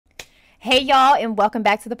Hey y'all, and welcome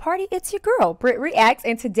back to the party. It's your girl, BrittReacts,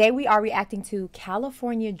 and today we are reacting to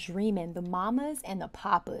California Dreamin', the Mamas and the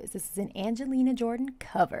Papas. This is an Angelina Jordan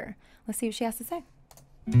cover. Let's see what she has to say.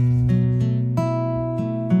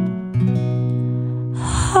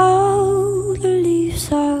 All the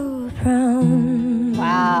leaves are brown.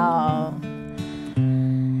 Wow.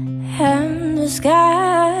 And the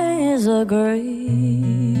skies are gray.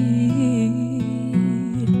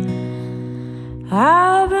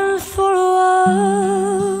 I've been full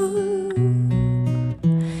of work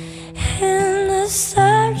in the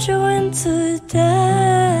search of winter day.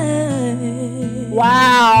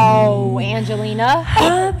 Wow, Angelina.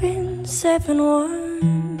 I've been 7-1.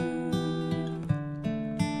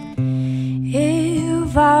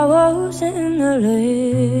 If I was in the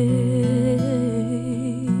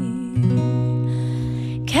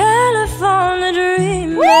lake, California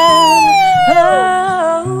dreaming,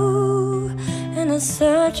 oh, in a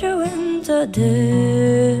search of winter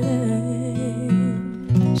day.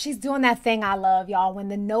 She's doing that thing I love, y'all, when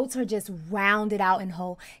the notes are just rounded out in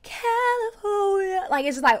whole. California. Like,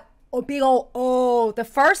 it's just like a big old, oh. The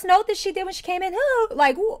first note that she did when she came in, oh,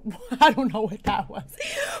 like, I don't know what that was.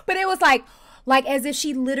 But it was like as if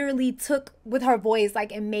she literally took with her voice,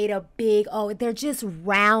 like, and made a big, oh, they're just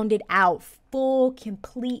rounded out, full,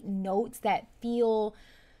 complete notes that feel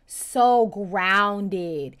so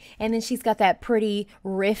grounded. And then she's got that pretty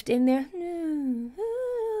riff in there.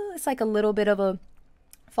 It's like a little bit of a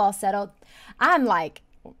falsetto. I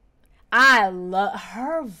love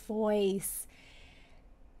her voice.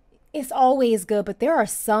 It's always good, but there are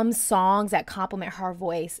some songs that complement her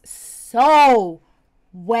voice so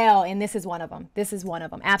well, and this is one of them. This is one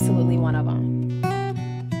of them. Absolutely one of them.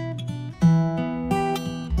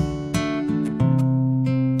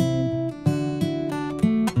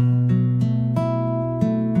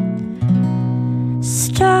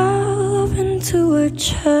 Stop into a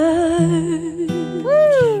church.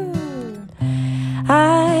 Woo!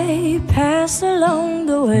 I passed along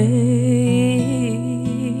the way.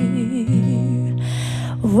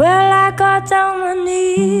 Well, I got down my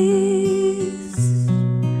knees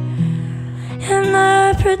and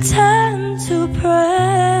I pretend to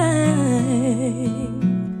pray.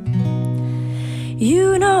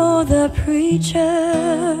 You know the preacher,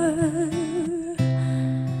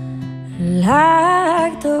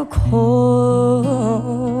 like the chord,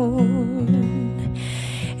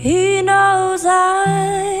 he knows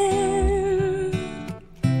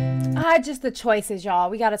just the choices,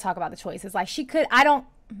 y'all. We got to talk about the choices. Like, she could, I don't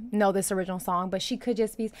know this original song, but she could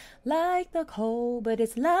just be like the cold, but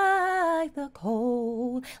it's like the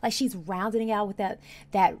cold. Like, she's rounding it out with that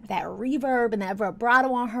reverb and that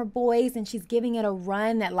vibrato on her voice, and she's giving it a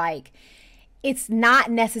run that, like, it's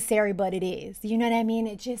not necessary, but it is. You know what I mean?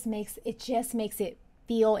 It just makes it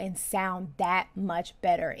feel and sound that much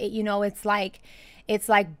better. It's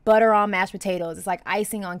like butter on mashed potatoes. It's like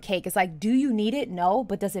icing on cake. It's like, do you need it? No,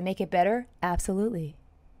 but does it make it better? Absolutely.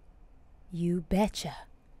 You betcha.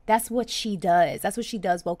 That's what she does. That's what she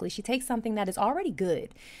does vocally. She takes something that is already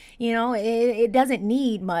good. It doesn't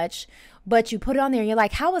need much, but you put it on there and you're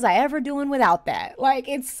like, how was I ever doing without that? Like,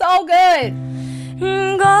 it's so good.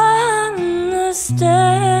 Gonna stay,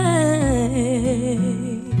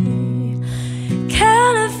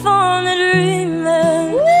 California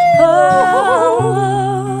dreaming,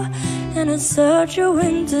 oh, in a search of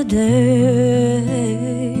winter day.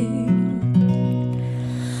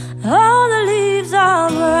 All the leaves are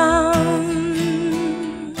brown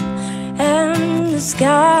and the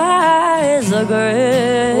skies are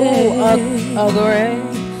gray. Ooh, a gray.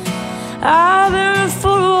 I've been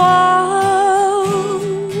full of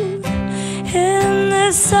in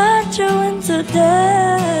this such a winter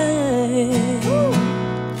day.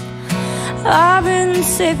 I've been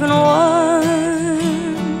saving one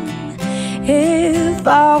if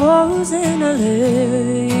I was in a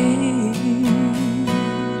lake,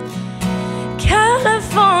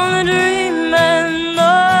 California dreaming,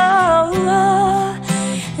 oh,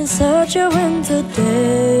 in such a winter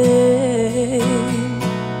day.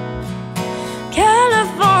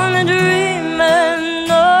 California dreaming,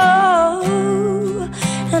 oh,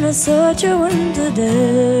 and it's such a winter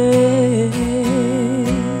day.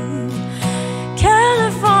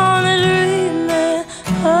 California dreaming,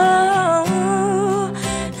 oh,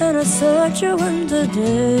 and it's such a winter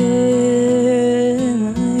day.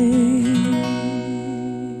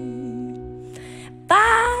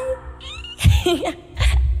 Bye.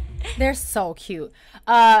 They're so cute.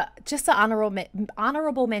 Just an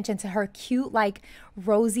honorable mention to her cute, like,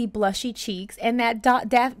 rosy, blushy cheeks, and that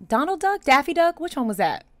Donald Duck, Daffy Duck. Which one was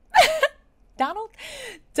that?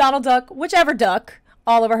 Donald Duck, whichever duck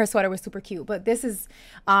all over her sweater was super cute. But this is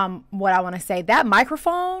what I want to say. That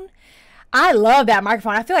microphone, I love that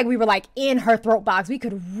microphone. I feel like we were like in her throat box. We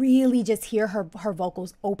could really just hear her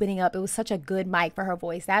vocals opening up. It was such a good mic for her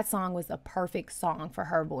voice. That song was the perfect song for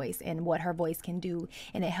her voice and what her voice can do.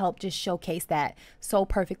 And it helped just showcase that so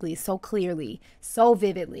perfectly, so clearly, so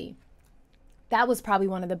vividly. That was probably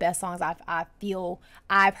one of the best songs I feel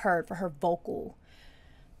I've heard for her vocal.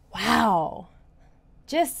 Wow.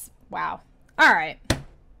 Just wow. All right.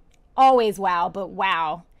 Always wow, but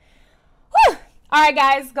wow. Whew. All right,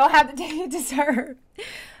 guys, go have the day you deserve.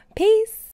 Peace.